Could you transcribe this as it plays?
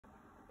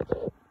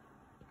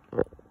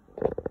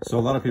So a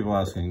lot of people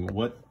asking,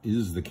 what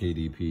is the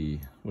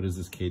KDP? What is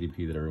this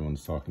KDP that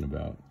everyone's talking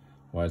about?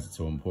 Why is it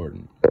so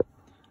important?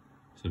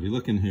 So if you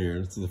look in here,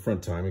 this is the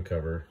front timing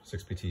cover,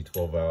 6PT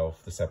 12 valve.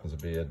 This happens to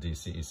be a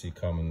DCEC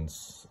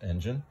Cummins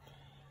engine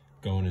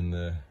going in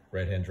the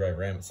right-hand drive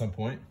ram at some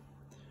point.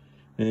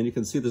 And you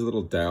can see there's a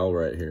little dowel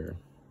right here.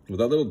 With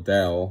that little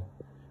dowel,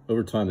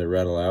 over time they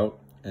rattle out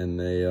and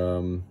they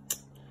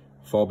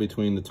fall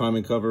between the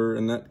timing cover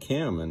and that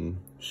cam and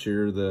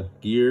shear the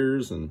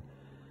gears and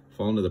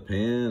fall into the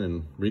pan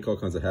and wreak all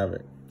kinds of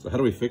havoc. So how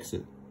do we fix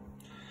it?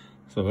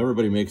 So if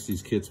everybody makes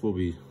these kits, we'll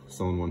be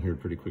selling one here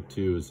pretty quick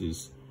too, is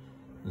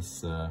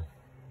this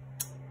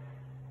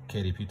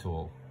KDP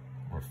tool,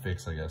 or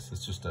fix, I guess.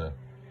 It's just a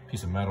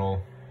piece of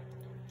metal,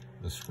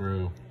 the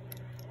screw,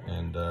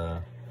 and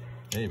yeah,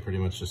 you pretty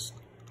much just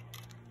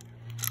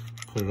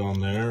put it on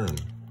there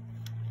and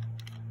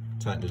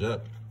tighten it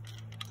up.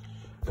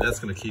 And that's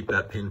gonna keep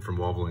that pin from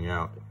wobbling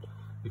out.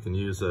 You can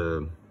use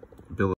a